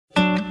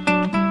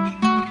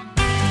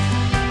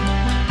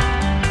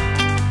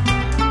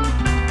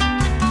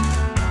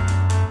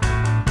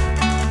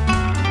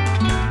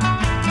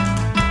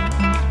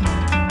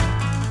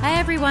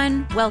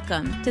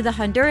Welcome to the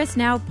Honduras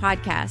Now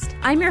podcast.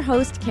 I'm your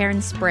host, Karen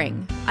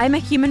Spring. I'm a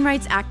human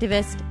rights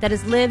activist that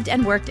has lived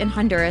and worked in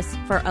Honduras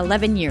for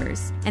 11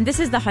 years. And this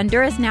is the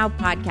Honduras Now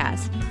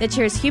podcast that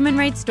shares human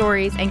rights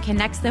stories and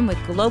connects them with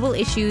global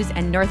issues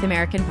and North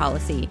American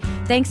policy.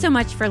 Thanks so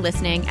much for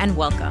listening and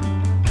welcome.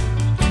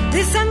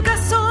 Dicen que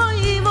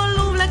soy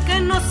voluble, que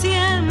no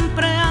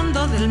siempre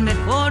ando del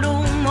mejor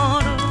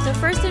humor. So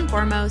first and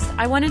foremost,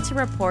 I wanted to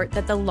report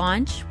that the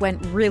launch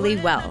went really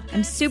well.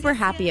 I'm super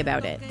happy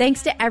about it.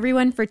 Thanks to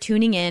everyone for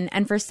tuning in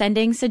and for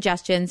sending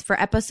suggestions for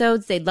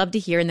episodes they'd love to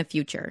hear in the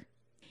future.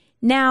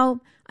 Now,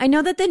 I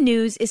know that the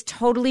news is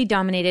totally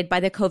dominated by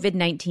the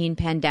COVID-19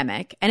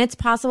 pandemic, and it's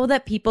possible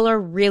that people are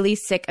really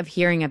sick of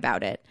hearing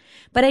about it.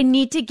 But I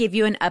need to give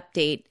you an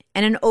update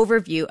and an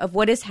overview of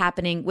what is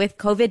happening with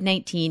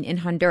COVID-19 in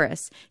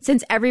Honduras,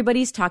 since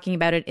everybody's talking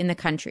about it in the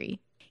country.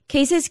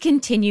 Cases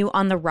continue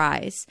on the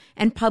rise,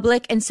 and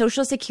public and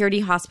social security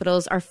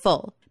hospitals are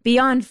full.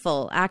 Beyond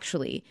full,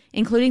 actually,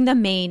 including the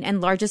main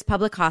and largest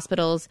public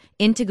hospitals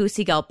in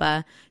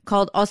Tegucigalpa,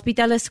 called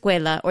Hospital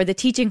Escuela, or the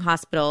Teaching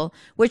Hospital,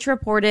 which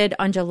reported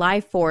on July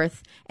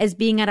 4th as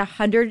being at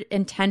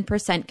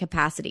 110%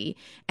 capacity,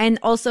 and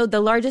also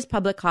the largest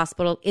public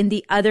hospital in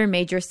the other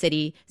major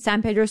city,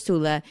 San Pedro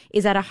Sula,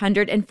 is at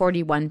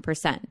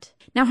 141%.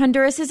 Now,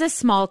 Honduras is a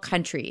small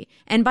country,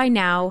 and by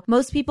now,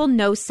 most people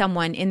know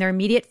someone in their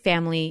immediate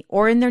family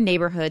or in their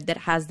neighborhood that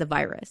has the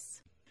virus.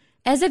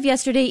 As of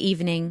yesterday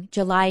evening,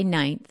 July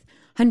 9th,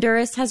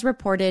 Honduras has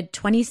reported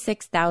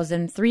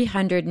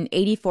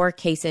 26,384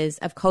 cases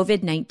of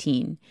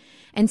COVID-19,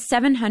 and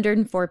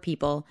 704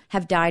 people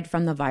have died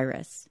from the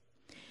virus.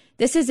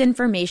 This is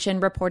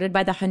information reported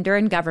by the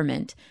Honduran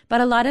government,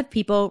 but a lot of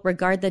people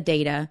regard the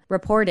data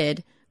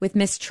reported with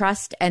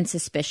mistrust and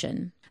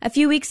suspicion. A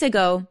few weeks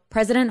ago,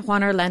 President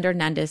Juan Orlando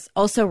Hernandez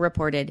also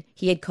reported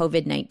he had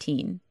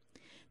COVID-19.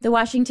 The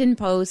Washington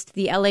Post,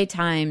 the LA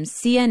Times,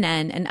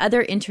 CNN, and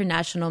other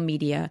international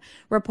media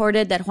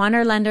reported that Juan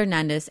Orlando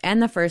Hernandez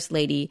and the First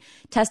Lady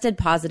tested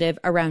positive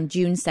around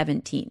June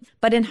 17th.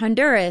 But in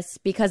Honduras,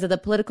 because of the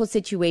political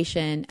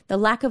situation, the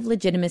lack of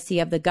legitimacy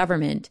of the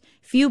government,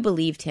 few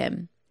believed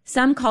him.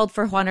 Some called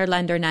for Juan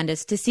Orlando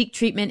Hernandez to seek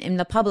treatment in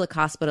the public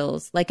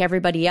hospitals, like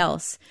everybody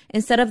else,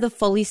 instead of the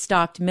fully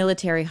stocked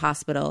military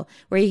hospital,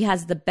 where he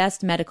has the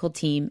best medical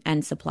team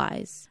and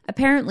supplies.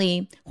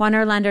 Apparently, Juan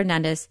Orlando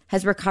Hernandez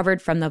has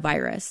recovered from the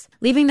virus,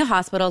 leaving the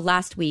hospital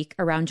last week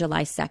around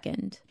July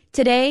 2nd.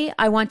 Today,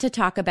 I want to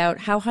talk about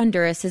how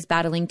Honduras is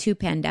battling two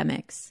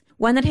pandemics,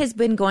 one that has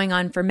been going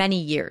on for many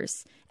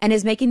years and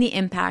is making the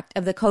impact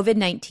of the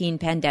COVID-19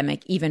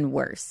 pandemic even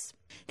worse.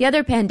 The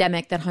other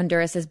pandemic that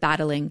Honduras is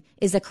battling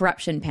is the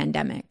corruption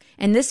pandemic.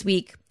 And this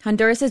week,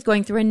 Honduras is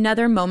going through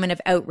another moment of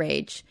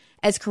outrage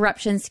as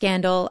corruption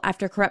scandal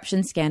after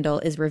corruption scandal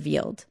is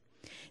revealed.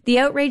 The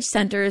outrage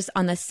centers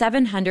on the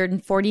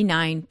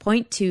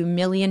 $749.2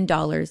 million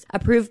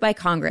approved by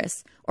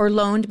Congress or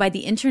loaned by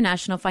the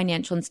international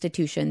financial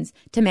institutions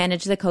to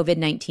manage the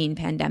COVID-19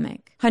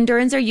 pandemic.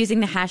 Hondurans are using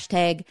the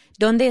hashtag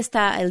 ¿Dónde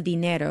está el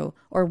dinero?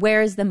 Or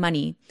where is the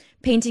money?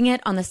 Painting it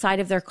on the side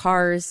of their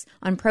cars,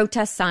 on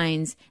protest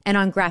signs, and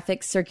on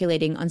graphics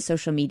circulating on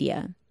social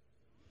media.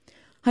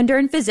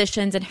 Honduran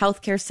physicians and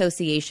healthcare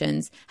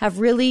associations have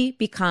really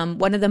become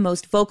one of the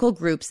most vocal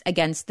groups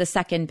against the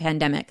second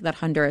pandemic that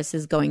Honduras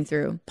is going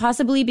through,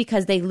 possibly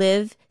because they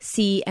live,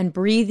 see, and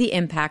breathe the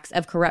impacts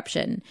of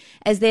corruption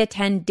as they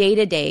attend day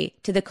to day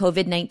to the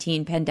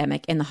COVID-19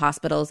 pandemic in the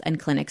hospitals and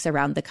clinics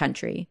around the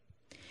country.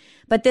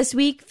 But this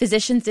week,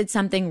 physicians did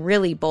something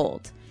really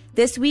bold.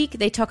 This week,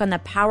 they took on the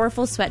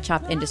powerful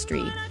sweatshop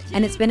industry,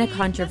 and it's been a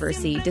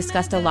controversy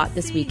discussed a lot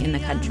this week in the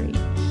country.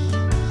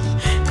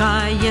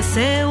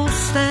 Cállese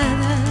usted.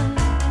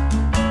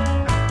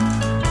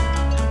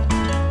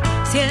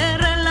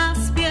 Cierre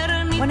las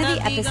piernitas. One of the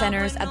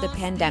epicenters of the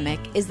pandemic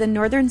is the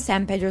northern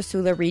San Pedro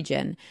Sula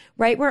region,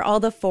 right where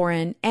all the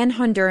foreign and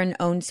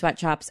Honduran-owned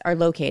sweatshops are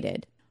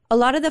located. A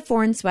lot of the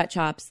foreign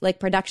sweatshops, like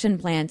production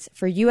plants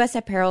for U.S.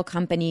 apparel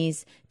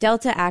companies,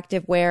 Delta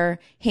Activewear,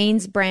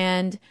 Hanes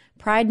Brand,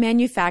 Pride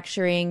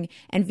Manufacturing,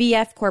 and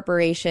VF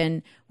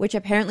Corporation, which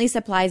apparently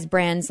supplies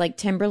brands like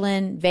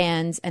Timberland,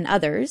 Vans, and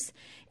others,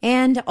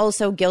 and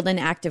also Gildan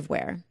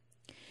Activewear.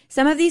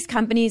 Some of these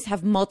companies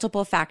have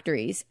multiple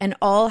factories and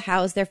all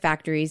house their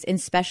factories in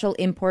special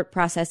import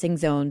processing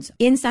zones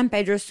in San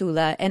Pedro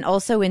Sula and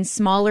also in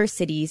smaller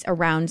cities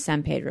around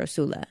San Pedro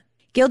Sula.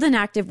 Gildan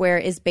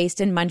Activewear is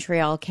based in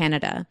Montreal,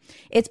 Canada.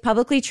 It's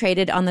publicly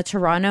traded on the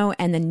Toronto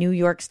and the New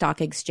York Stock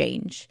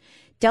Exchange.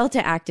 Delta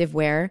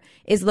Activewear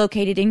is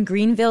located in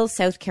Greenville,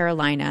 South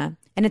Carolina,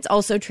 and it's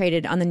also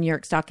traded on the New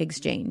York Stock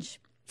Exchange.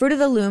 Fruit of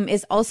the Loom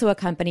is also a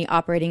company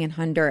operating in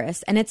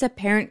Honduras, and it's a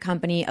parent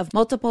company of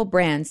multiple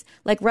brands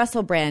like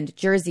Russell Brand,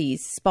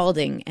 Jerseys,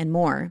 Spalding, and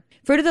more.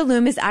 Fruit of the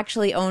Loom is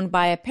actually owned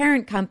by a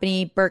parent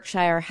company,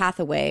 Berkshire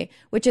Hathaway,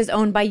 which is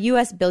owned by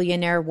U.S.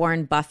 billionaire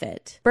Warren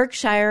Buffett.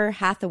 Berkshire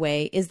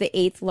Hathaway is the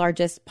 8th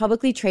largest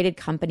publicly traded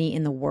company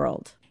in the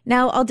world.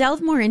 Now, I'll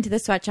delve more into the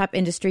sweatshop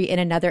industry in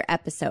another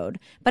episode,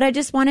 but I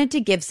just wanted to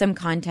give some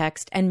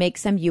context and make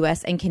some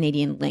U.S. and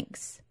Canadian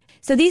links.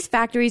 So these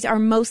factories are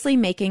mostly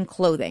making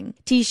clothing,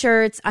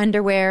 t-shirts,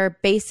 underwear,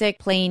 basic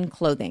plain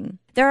clothing.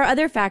 There are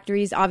other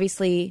factories,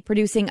 obviously,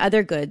 producing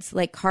other goods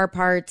like car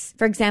parts.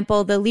 For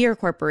example, the Lear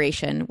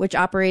Corporation, which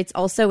operates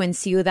also in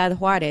Ciudad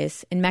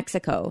Juarez in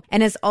Mexico,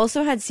 and has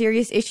also had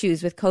serious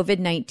issues with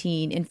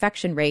COVID-19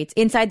 infection rates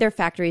inside their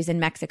factories in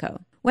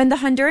Mexico. When the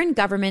Honduran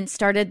government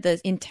started the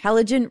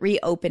intelligent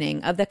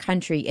reopening of the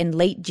country in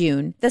late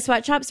June, the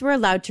sweatshops were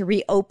allowed to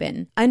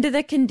reopen under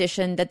the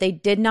condition that they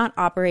did not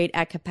operate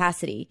at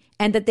capacity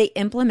and that they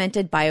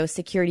implemented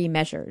biosecurity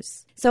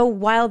measures. So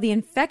while the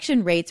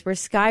infection rates were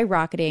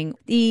skyrocketing,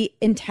 the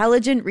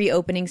intelligent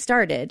reopening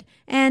started,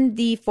 and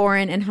the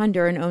foreign and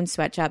Honduran-owned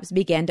sweatshops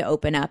began to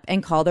open up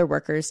and call their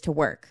workers to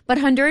work. But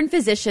Honduran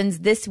physicians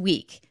this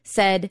week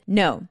said,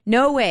 no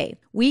way.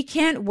 We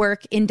can't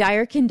work in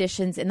dire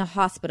conditions in the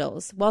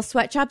hospitals while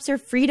sweatshops are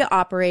free to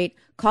operate,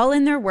 call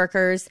in their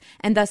workers,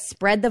 and thus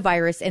spread the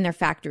virus in their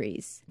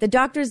factories. The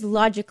doctors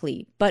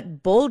logically,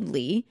 but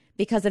boldly,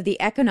 because of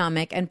the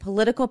economic and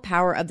political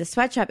power of the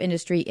sweatshop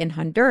industry in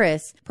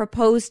Honduras,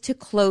 proposed to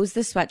close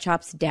the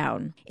sweatshops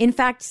down. In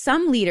fact,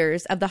 some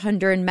leaders of the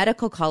Honduran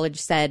Medical College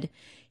said,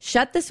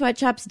 shut the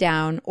sweatshops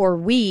down, or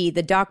we,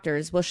 the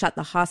doctors, will shut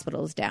the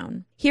hospitals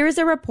down. Here is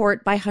a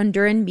report by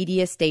Honduran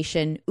media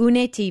station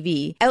UNE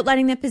TV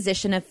outlining the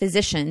position of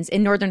physicians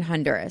in northern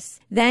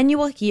Honduras. Then you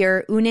will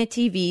hear UNE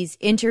TV's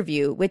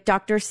interview with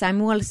Dr.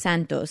 Samuel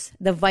Santos,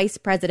 the vice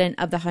president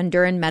of the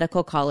Honduran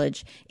Medical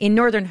College in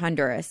northern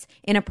Honduras,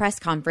 in a press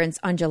conference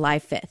on July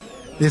 5th.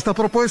 Esta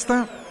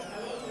propuesta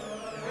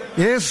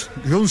es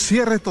de un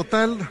cierre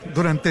total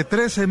durante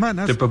 3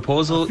 semanas. The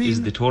proposal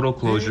is the total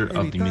closure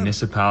of the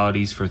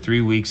municipalities for 3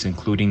 weeks,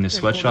 including the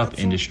sweatshop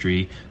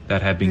industry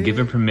that have been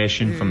given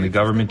permission from the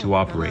government to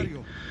operate,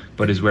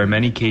 but is where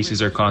many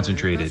cases are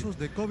concentrated.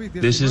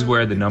 This is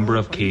where the number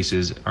of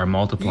cases are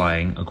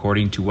multiplying,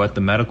 according to what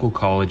the medical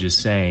college is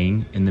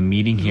saying in the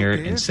meeting here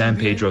in San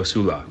Pedro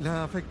Sula.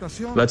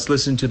 Let's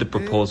listen to the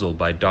proposal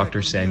by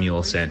Dr.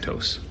 Samuel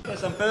Santos.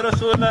 San Pedro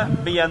Sula,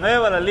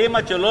 Villanueva, La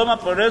Lima, Choloma,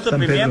 Progreso, San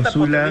Pedro Pimienta,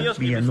 Sula,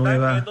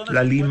 Villanueva,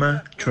 La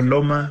Lima,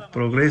 Choloma,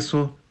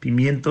 Progreso,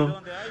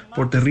 Pimiento,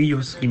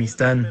 Porterrillos, y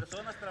Mistán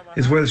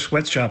is where the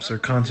sweatshops are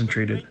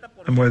concentrated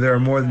and where there are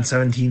more than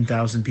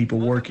 17,000 people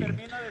working,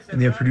 and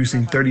they are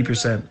producing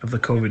 30% of the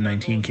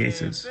COVID-19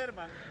 cases.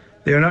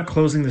 They are not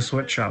closing the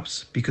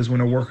sweatshops because when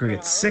a worker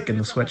gets sick in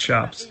the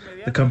sweatshops,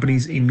 the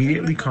companies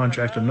immediately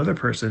contract another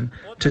person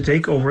to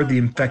take over the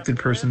infected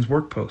person's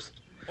work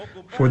post.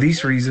 For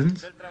these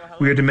reasons,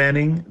 we are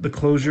demanding the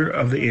closure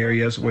of the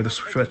areas where the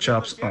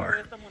sweatshops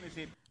are.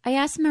 I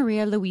asked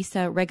Maria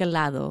Luisa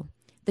Regalado,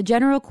 the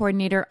general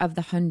coordinator of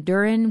the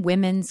Honduran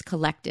Women's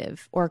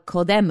Collective, or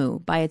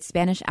CODEMU by its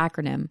Spanish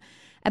acronym,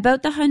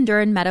 about the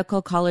Honduran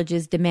Medical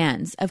College's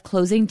demands of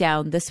closing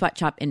down the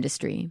sweatshop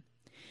industry.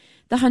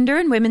 The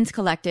Honduran Women's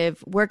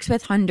Collective works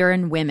with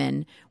Honduran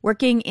women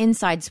working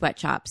inside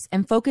sweatshops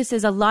and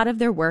focuses a lot of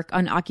their work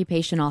on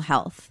occupational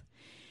health.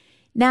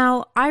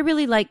 Now, I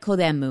really like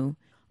CODEMU.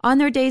 On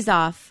their days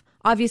off,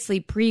 obviously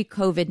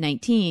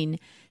pre-COVID-19,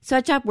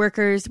 sweatshop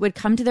workers would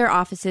come to their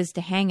offices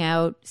to hang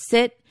out,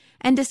 sit,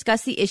 and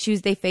discuss the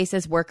issues they face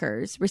as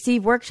workers,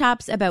 receive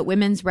workshops about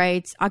women's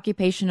rights,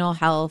 occupational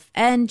health,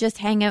 and just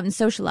hang out and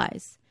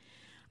socialize.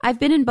 I've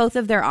been in both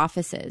of their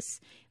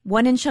offices,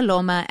 one in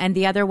Choloma and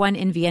the other one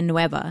in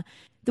Villanueva.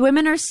 The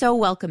women are so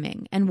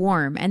welcoming and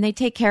warm, and they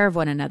take care of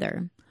one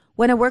another.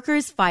 When a worker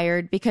is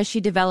fired because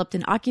she developed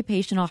an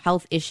occupational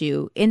health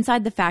issue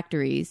inside the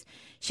factories,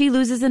 she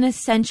loses an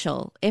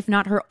essential, if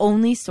not her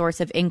only source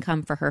of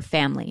income for her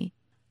family.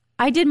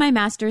 I did my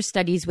master's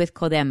studies with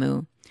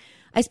CODEMU.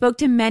 I spoke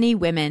to many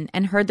women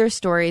and heard their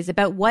stories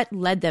about what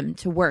led them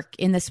to work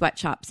in the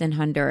sweatshops in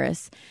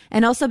Honduras,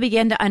 and also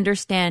began to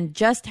understand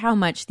just how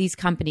much these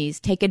companies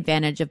take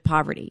advantage of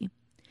poverty.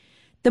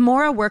 The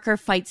more a worker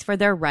fights for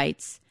their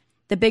rights,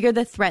 the bigger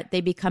the threat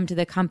they become to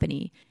the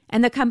company,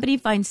 and the company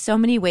finds so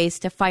many ways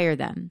to fire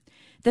them.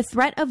 The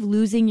threat of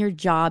losing your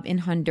job in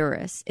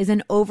Honduras is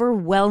an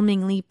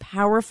overwhelmingly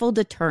powerful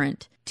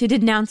deterrent to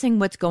denouncing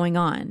what's going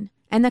on,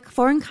 and the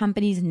foreign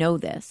companies know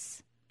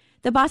this.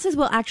 The bosses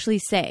will actually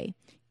say,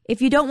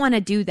 if you don't want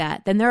to do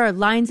that, then there are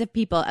lines of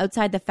people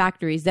outside the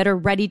factories that are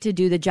ready to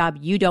do the job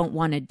you don't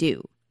want to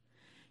do.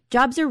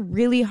 Jobs are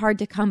really hard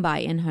to come by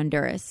in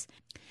Honduras.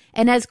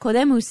 And as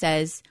CODEMU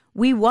says,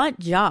 we want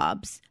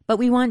jobs, but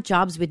we want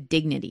jobs with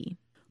dignity.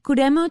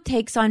 CODEMU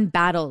takes on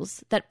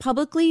battles that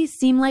publicly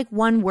seem like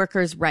one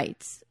worker's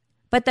rights,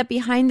 but that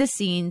behind the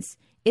scenes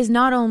is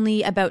not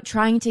only about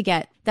trying to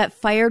get that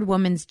fired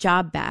woman's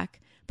job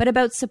back, but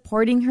about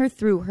supporting her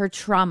through her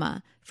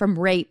trauma from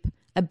rape,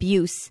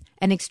 abuse,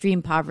 and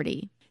extreme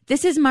poverty.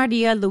 This is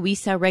Maria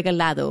Luisa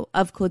Regalado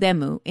of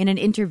CODEMU in an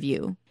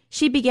interview.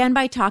 She began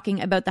by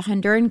talking about the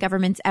Honduran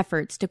government's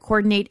efforts to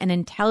coordinate an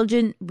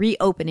intelligent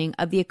reopening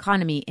of the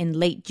economy in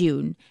late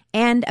June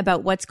and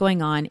about what's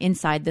going on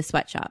inside the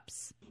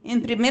sweatshops. To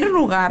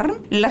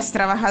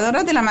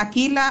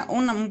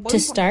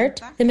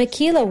start, the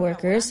maquila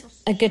workers,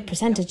 a good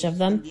percentage of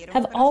them,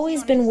 have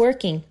always been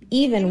working,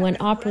 even when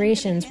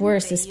operations were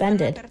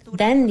suspended.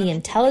 Then the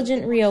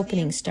intelligent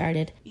reopening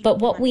started. But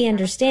what we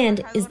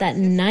understand is that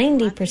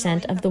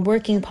 90% of the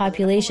working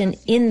population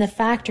in the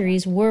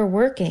factories were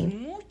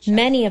working.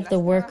 Many of the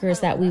workers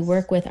that we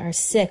work with are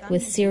sick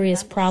with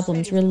serious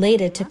problems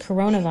related to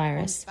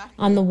coronavirus.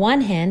 On the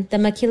one hand, the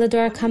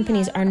maquiladora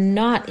companies are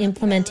not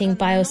implementing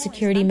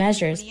biosecurity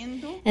measures,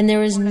 and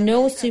there is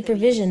no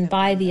supervision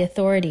by the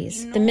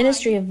authorities. The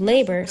Ministry of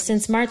Labor,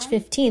 since March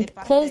 15th,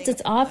 closed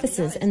its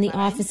offices, and the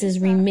offices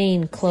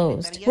remain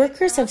closed.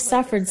 Workers have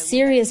suffered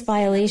serious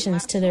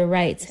violations to their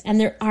rights, and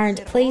there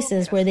aren't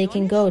places where they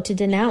can go to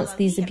denounce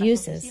these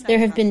abuses. There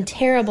have been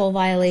terrible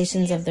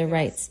violations of their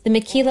rights. The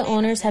maquila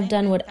owners have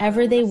done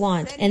whatever they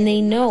want, and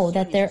they know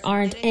that there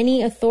aren't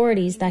any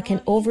authorities that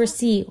can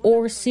oversee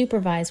or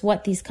supervise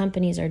what these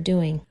companies are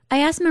doing. I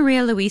asked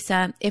Maria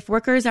Luisa if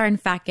workers are in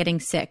fact getting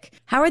sick.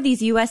 How are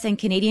these U.S. and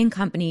Canadian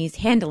companies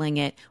handling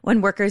it when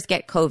workers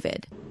get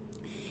COVID?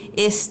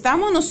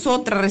 Estamos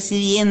nosotras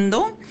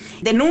recibiendo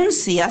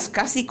denuncias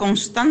casi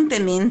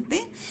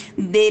constantemente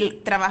de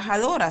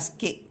trabajadoras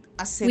que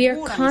We are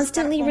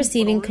constantly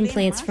receiving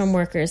complaints from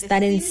workers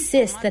that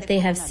insist that they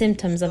have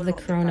symptoms of the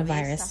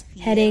coronavirus.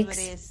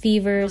 Headaches,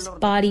 fevers,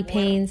 body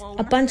pains,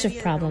 a bunch of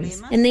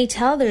problems. And they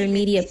tell their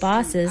immediate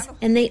bosses,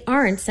 and they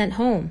aren't sent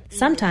home.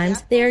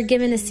 Sometimes they are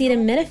given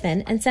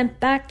acetaminophen and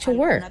sent back to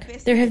work.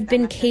 There have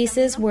been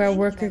cases where a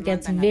worker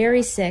gets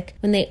very sick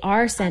when they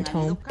are sent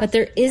home, but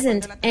there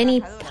isn't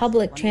any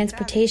public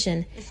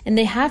transportation, and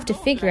they have to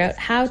figure out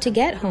how to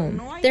get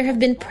home. There have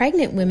been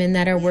pregnant women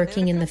that are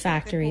working in the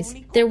factories.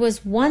 There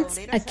was once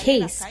a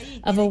case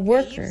of a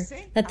worker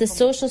that the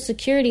Social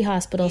Security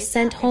hospital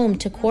sent home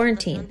to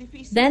quarantine.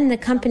 Then the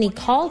company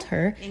called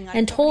her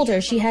and told her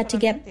she had to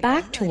get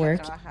back to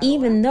work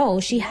even though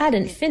she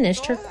hadn't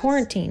finished her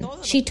quarantine.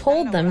 She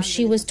told them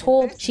she was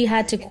told she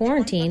had to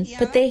quarantine,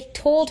 but they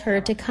told her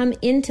to come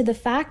into the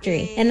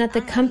factory and that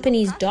the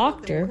company's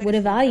doctor would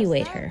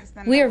evaluate her.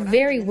 We are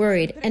very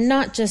worried, and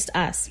not just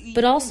us,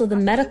 but also the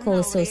Medical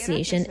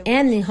Association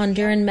and the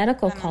Honduran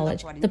Medical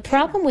College. The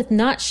problem with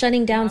not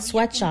shutting down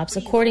sweatshops,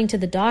 according to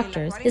the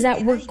doctors, is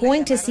that we're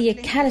going to see a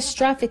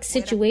catastrophic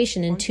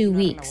situation in 2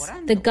 weeks.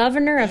 The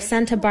governor of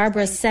Santa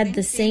Barbara said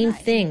the same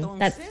thing,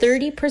 that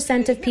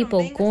 30% of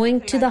people going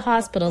to the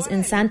hospitals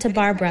in Santa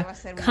Barbara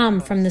come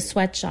from the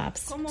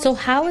sweatshops. So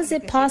how is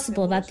it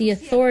possible that the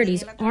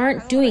authorities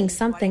aren't doing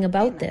something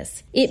about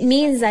this? It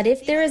means that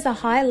if there is a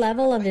high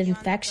level of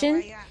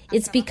infection,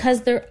 it's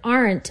because there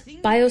aren't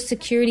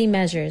biosecurity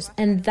measures,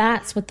 and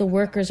that's what the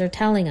workers are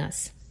telling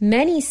us.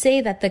 Many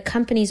say that the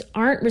companies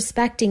aren't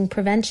respecting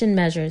prevention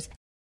measures.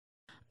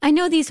 I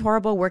know these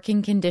horrible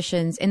working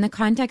conditions in the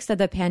context of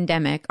the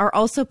pandemic are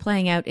also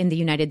playing out in the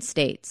United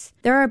States.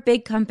 There are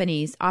big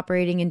companies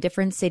operating in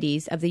different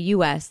cities of the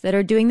U.S. that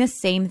are doing the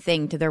same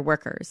thing to their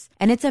workers,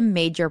 and it's a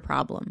major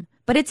problem.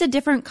 But it's a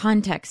different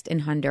context in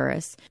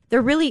Honduras.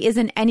 There really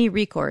isn't any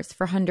recourse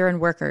for Honduran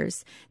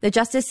workers. The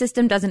justice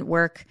system doesn't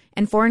work,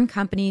 and foreign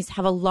companies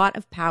have a lot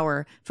of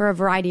power for a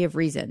variety of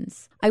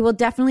reasons. I will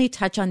definitely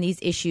touch on these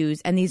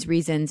issues and these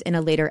reasons in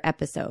a later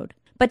episode.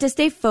 But to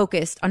stay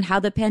focused on how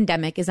the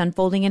pandemic is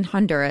unfolding in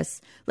Honduras,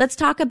 let's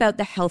talk about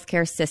the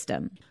healthcare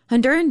system.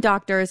 Honduran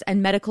doctors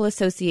and medical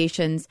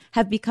associations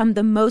have become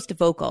the most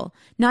vocal,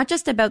 not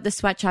just about the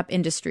sweatshop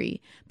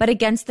industry, but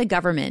against the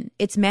government,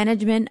 its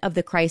management of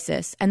the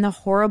crisis, and the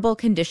horrible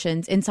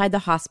conditions inside the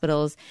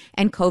hospitals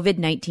and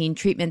COVID-19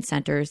 treatment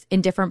centers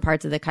in different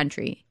parts of the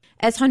country.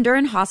 As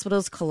Honduran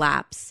hospitals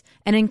collapse,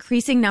 an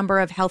increasing number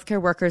of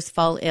healthcare workers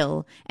fall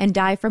ill and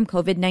die from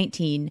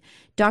COVID-19,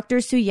 Dr.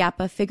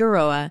 Suyapa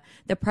Figueroa,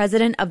 the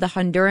president of the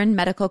Honduran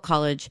Medical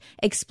College,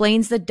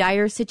 explains the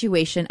dire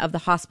situation of the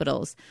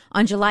hospitals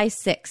on July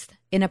 6th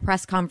in a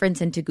press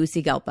conference in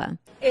Tegucigalpa.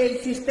 El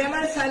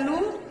sistema de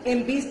salud,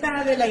 en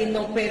vista de la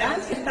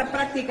inoperancia, está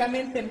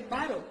prácticamente en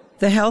paro.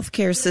 The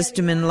healthcare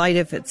system, in light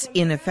of its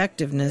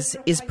ineffectiveness,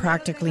 is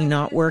practically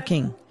not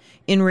working.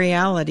 In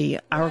reality,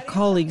 our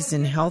colleagues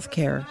in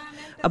healthcare,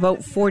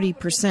 about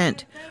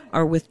 40%,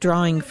 are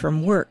withdrawing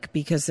from work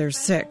because they're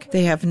sick.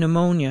 They have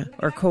pneumonia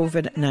or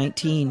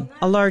COVID-19,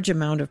 a large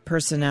amount of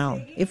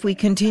personnel. If we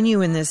continue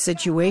in this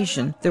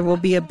situation, there will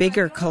be a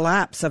bigger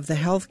collapse of the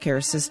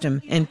healthcare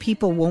system, and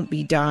people won't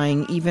be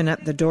dying even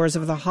at the doors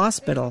of the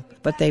hospital,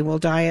 but they will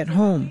die at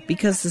home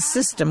because the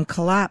system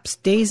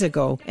collapsed days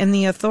ago and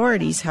the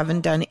authorities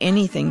haven't done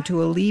anything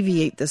to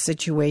alleviate the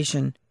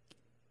situation.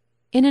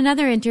 In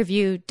another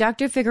interview,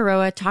 Dr.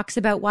 Figueroa talks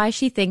about why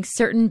she thinks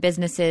certain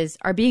businesses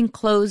are being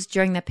closed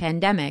during the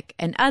pandemic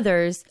and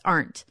others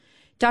aren't.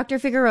 Dr.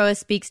 Figueroa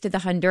speaks to the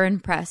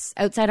Honduran press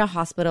outside a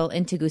hospital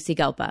in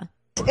Tegucigalpa.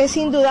 Es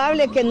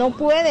indudable que no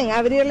pueden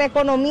abrir la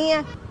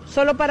economía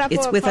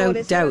It's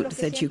without doubt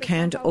that you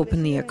can't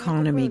open the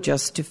economy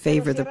just to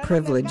favor the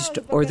privileged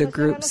or the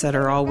groups that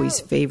are always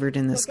favored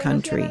in this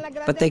country.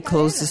 But they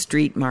close the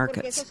street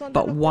markets.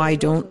 But why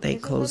don't they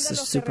close the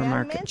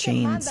supermarket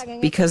chains?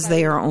 Because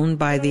they are owned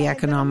by the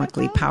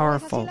economically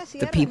powerful,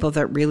 the people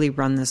that really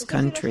run this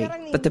country.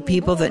 But the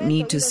people that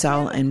need to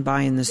sell and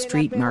buy in the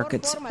street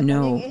markets,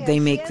 no, they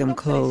make them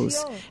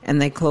close.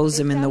 And they close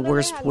them in the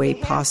worst way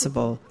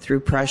possible, through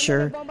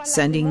pressure,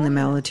 sending the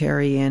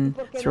military in,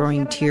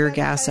 throwing tear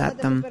gas at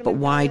them. But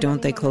why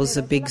don't they close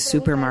the big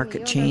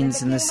supermarket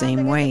chains in the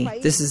same way?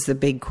 This is the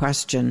big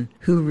question.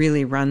 Who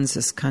really runs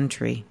this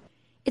country?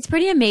 It's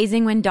pretty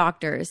amazing when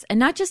doctors, and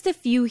not just a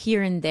few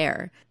here and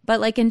there, but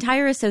like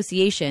entire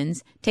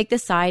associations, take the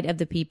side of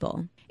the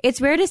people.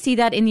 It's rare to see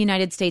that in the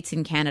United States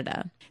and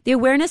Canada. The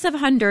awareness of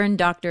Honduran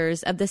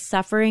doctors of the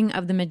suffering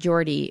of the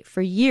majority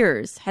for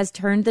years has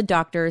turned the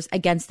doctors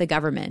against the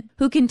government,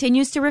 who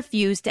continues to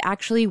refuse to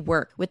actually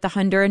work with the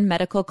Honduran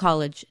Medical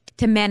College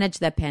to manage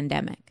the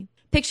pandemic.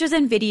 Pictures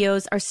and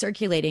videos are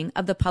circulating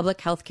of the public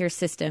healthcare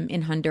system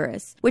in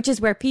Honduras, which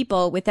is where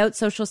people without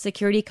social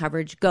security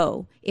coverage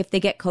go if they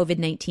get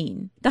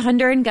COVID-19. The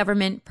Honduran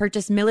government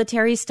purchased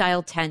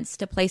military-style tents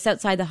to place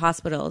outside the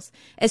hospitals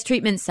as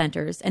treatment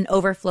centers and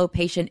overflow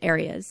patient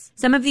areas.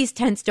 Some of these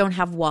tents don't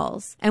have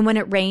walls, and when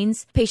it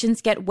rains,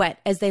 patients get wet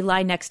as they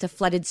lie next to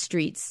flooded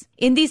streets.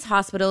 In these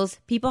hospitals,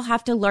 people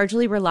have to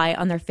largely rely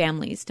on their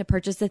families to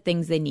purchase the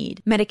things they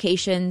need: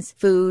 medications,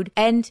 food,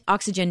 and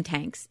oxygen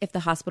tanks if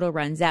the hospital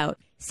runs out.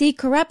 See,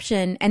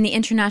 corruption and the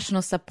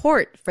international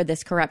support for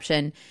this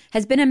corruption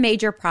has been a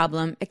major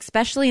problem,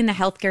 especially in the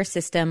healthcare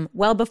system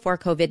well before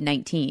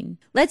COVID-19.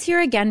 Let's hear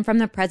again from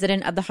the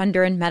president of the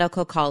Honduran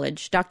Medical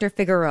College, Dr.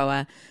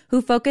 Figueroa,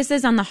 who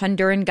focuses on the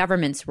Honduran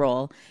government's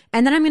role,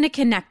 and then I'm going to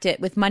connect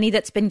it with money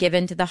that's been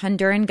given to the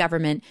Honduran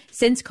government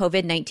since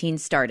COVID-19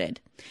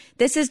 started.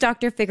 This is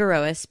Dr.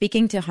 Figueroa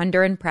speaking to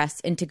Honduran Press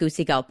in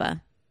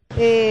Tegucigalpa.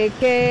 They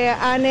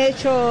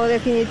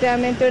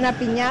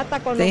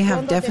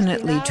have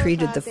definitely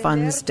treated the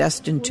funds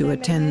destined to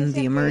attend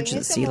the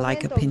emergency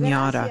like a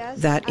piñata,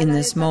 that in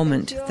this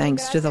moment,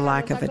 thanks to the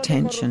lack of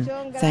attention,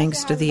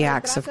 thanks to the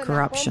acts of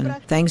corruption,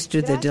 thanks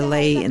to the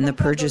delay in the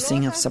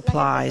purchasing of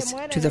supplies,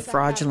 to the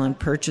fraudulent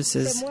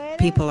purchases,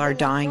 people are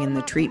dying in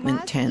the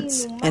treatment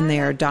tents, and they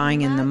are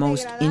dying in the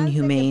most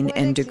inhumane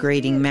and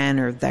degrading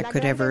manner that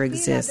could ever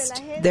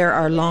exist. There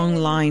are long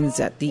lines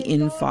at the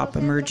INFOP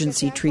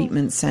Emergency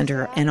Treatment Center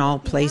and all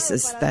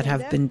places that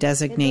have been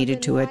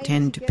designated to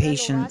attend to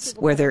patients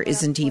where there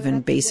isn't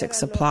even basic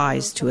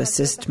supplies to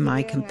assist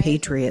my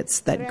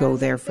compatriots that go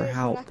there for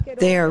help.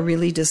 They are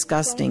really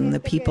disgusting. The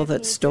people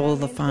that stole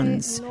the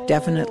funds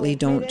definitely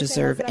don't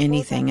deserve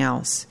anything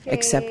else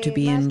except to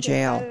be in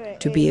jail,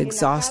 to be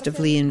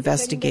exhaustively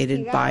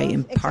investigated by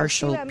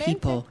impartial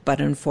people.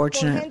 But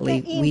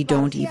unfortunately, we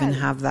don't even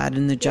have that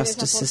in the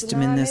justice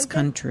system in this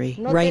country.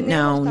 Right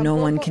now, no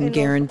one can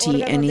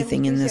guarantee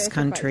anything in this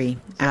country.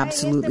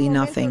 Absolutely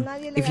nothing.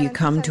 If you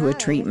come to a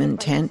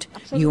treatment tent,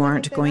 you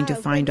aren't going to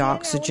find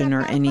oxygen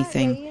or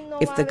anything.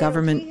 If the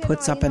government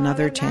puts up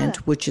another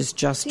tent, which is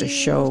just a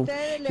show,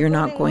 you're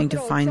not going to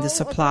find the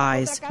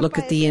supplies. Look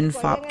at the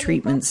INFOP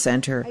treatment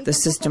center. The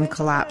system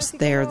collapsed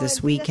there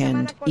this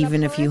weekend.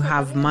 Even if you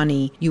have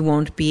money, you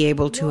won't be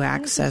able to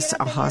access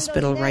a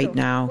hospital right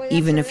now.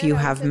 Even if you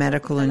have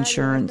medical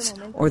insurance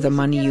or the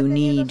money you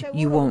need,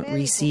 you won't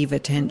receive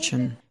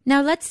attention.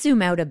 Now let's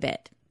zoom out a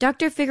bit.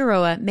 Dr.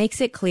 Figueroa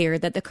makes it clear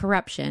that the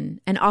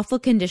corruption and awful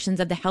conditions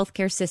of the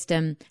healthcare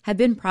system have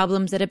been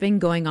problems that have been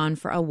going on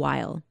for a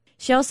while.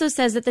 She also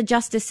says that the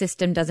justice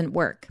system doesn't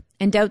work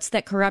and doubts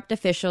that corrupt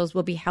officials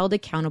will be held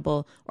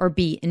accountable or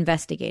be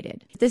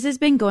investigated. This has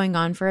been going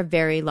on for a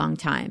very long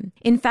time.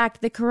 In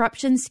fact, the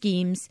corruption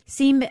schemes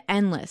seem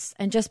endless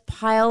and just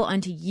pile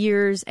onto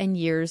years and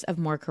years of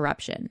more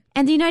corruption.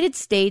 And the United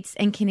States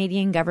and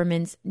Canadian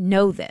governments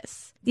know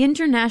this. The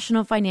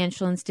international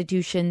financial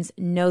institutions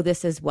know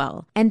this as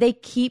well, and they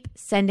keep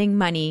sending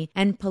money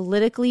and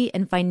politically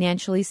and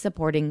financially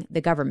supporting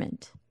the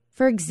government.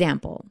 For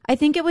example, I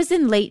think it was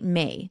in late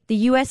May, the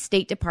U.S.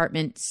 State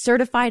Department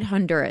certified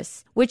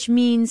Honduras, which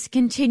means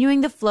continuing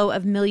the flow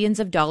of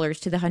millions of dollars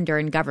to the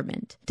Honduran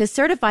government. To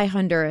certify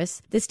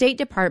Honduras, the State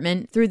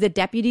Department, through the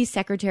Deputy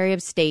Secretary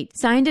of State,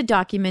 signed a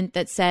document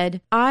that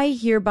said, "I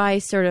hereby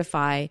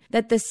certify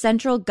that the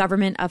central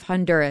government of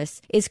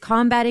Honduras is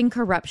combating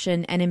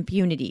corruption and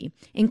impunity,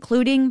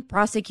 including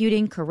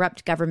prosecuting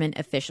corrupt government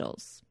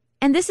officials."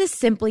 And this is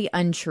simply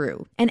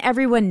untrue, and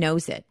everyone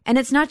knows it. And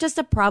it's not just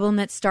a problem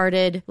that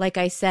started, like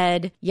I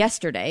said,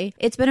 yesterday.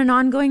 It's been an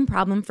ongoing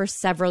problem for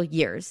several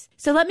years.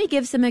 So let me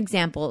give some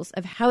examples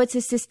of how it's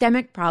a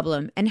systemic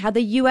problem and how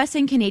the U.S.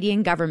 and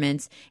Canadian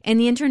governments and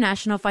the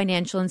international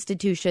financial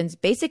institutions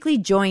basically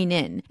join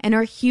in and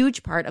are a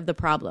huge part of the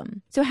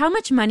problem. So how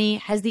much money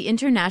has the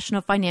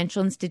international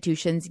financial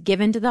institutions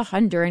given to the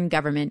Honduran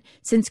government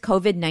since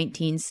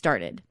COVID-19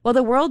 started? Well,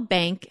 the World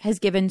Bank has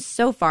given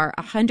so far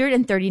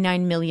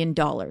 $139 million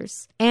billion.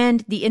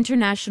 And the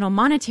International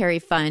Monetary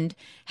Fund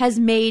has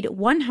made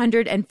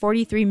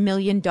 $143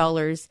 million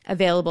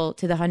available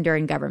to the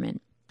Honduran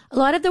government. A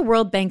lot of the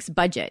World Bank's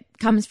budget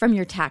comes from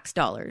your tax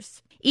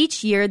dollars.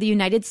 Each year, the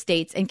United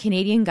States and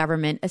Canadian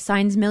government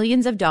assigns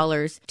millions of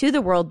dollars to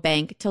the World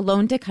Bank to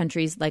loan to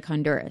countries like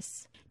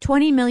Honduras.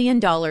 $20 million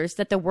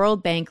that the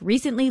World Bank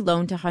recently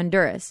loaned to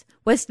Honduras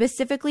was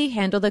specifically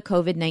handle the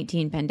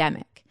COVID-19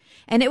 pandemic,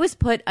 and it was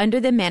put under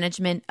the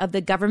management of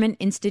the government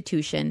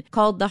institution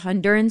called the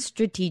Honduran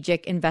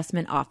Strategic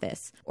Investment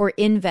Office, or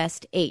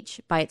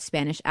InvestH by its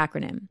Spanish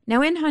acronym.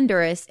 Now in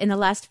Honduras, in the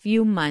last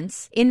few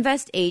months,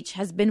 InvestH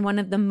has been one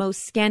of the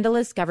most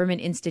scandalous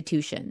government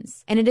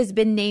institutions, and it has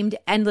been named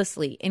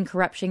endlessly in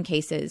corruption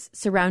cases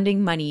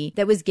surrounding money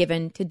that was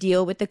given to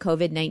deal with the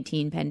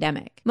COVID-19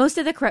 pandemic. Most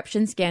of the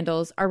corruption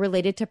scandals are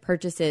related to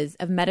purchases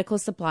of medical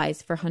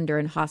supplies for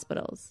Honduran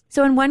hospitals.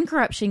 So in one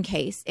corruption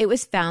case, it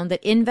was found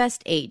that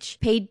InvestH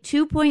paid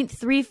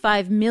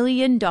 $2.35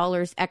 million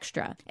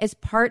extra as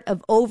part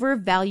of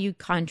overvalued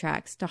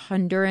contracts to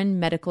Honduran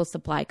medical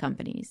supply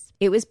companies.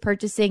 It was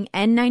purchasing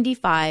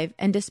N95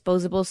 and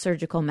disposable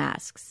surgical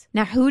masks.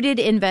 Now, who did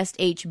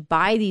InvestH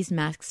buy these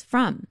masks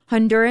from?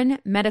 Honduran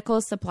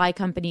medical supply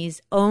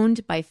companies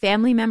owned by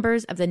family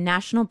members of the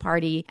National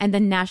Party and the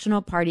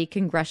National Party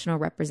congressional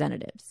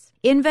representatives.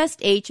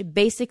 InvestH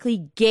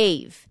basically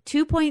gave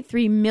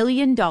 $2.3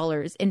 million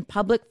in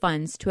public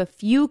funds to a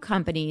few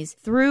companies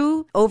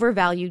through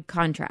overvalued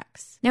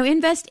contracts. Now,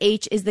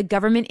 InvestH is the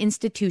government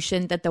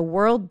institution that the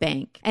World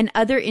Bank and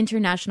other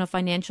international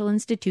financial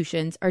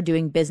institutions are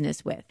doing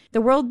business with.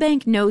 The World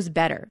Bank knows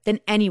better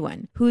than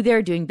anyone who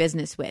they're doing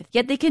business with,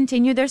 yet they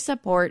continue their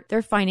support,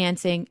 their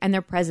financing, and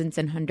their presence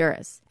in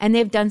Honduras. And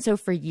they've done so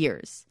for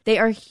years. They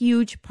are a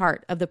huge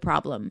part of the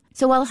problem.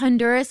 So while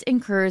Honduras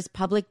incurs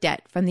public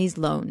debt from these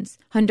loans,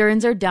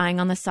 Hondurans are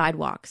dying on the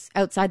sidewalks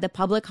outside the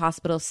public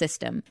hospital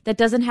system that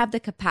doesn't have the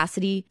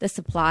capacity, the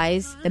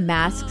supplies, the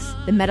masks,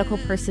 the medical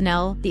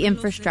personnel, the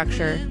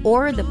infrastructure,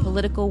 or the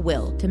political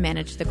will to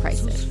manage the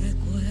crisis.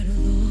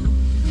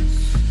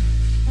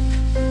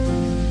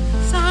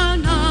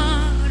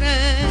 Sanar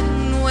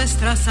en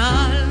nuestras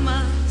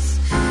almas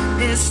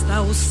esta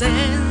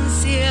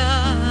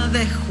ausencia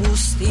de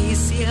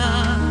justicia.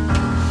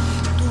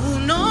 Tu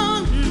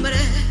nombre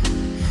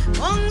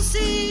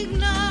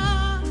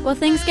consigna. While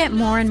things get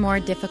more and more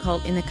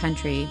difficult in the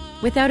country,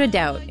 without a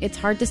doubt, it's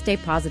hard to stay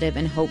positive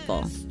and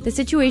hopeful. The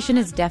situation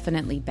is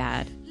definitely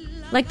bad.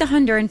 Like the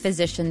Honduran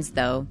physicians,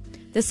 though,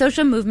 the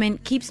social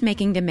movement keeps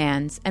making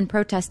demands and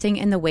protesting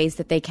in the ways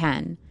that they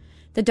can.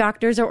 The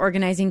doctors are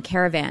organizing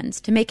caravans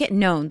to make it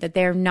known that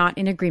they are not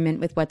in agreement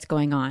with what's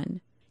going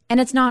on. And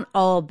it's not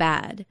all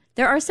bad.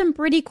 There are some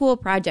pretty cool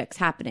projects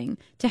happening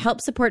to help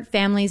support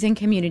families and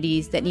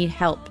communities that need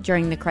help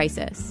during the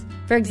crisis.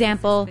 For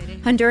example,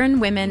 Honduran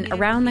women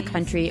around the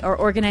country are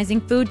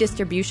organizing food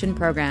distribution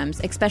programs,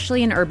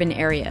 especially in urban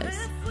areas.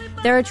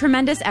 There are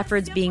tremendous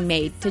efforts being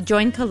made to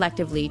join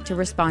collectively to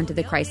respond to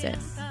the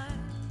crisis.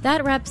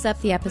 That wraps up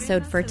the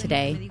episode for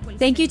today.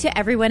 Thank you to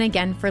everyone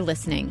again for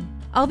listening.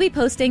 I'll be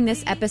posting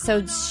this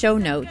episode's show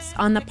notes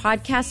on the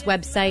podcast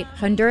website,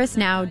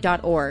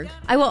 hondurasnow.org.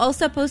 I will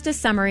also post a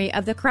summary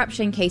of the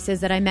corruption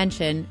cases that I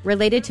mentioned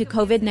related to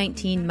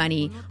COVID-19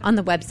 money on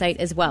the website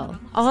as well.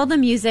 All the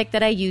music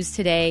that I use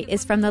today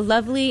is from the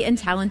lovely and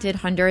talented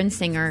Honduran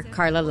singer,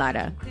 Carla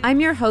Lara. I'm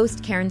your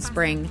host, Karen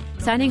Spring,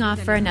 signing off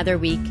for another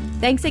week.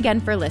 Thanks again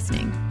for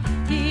listening.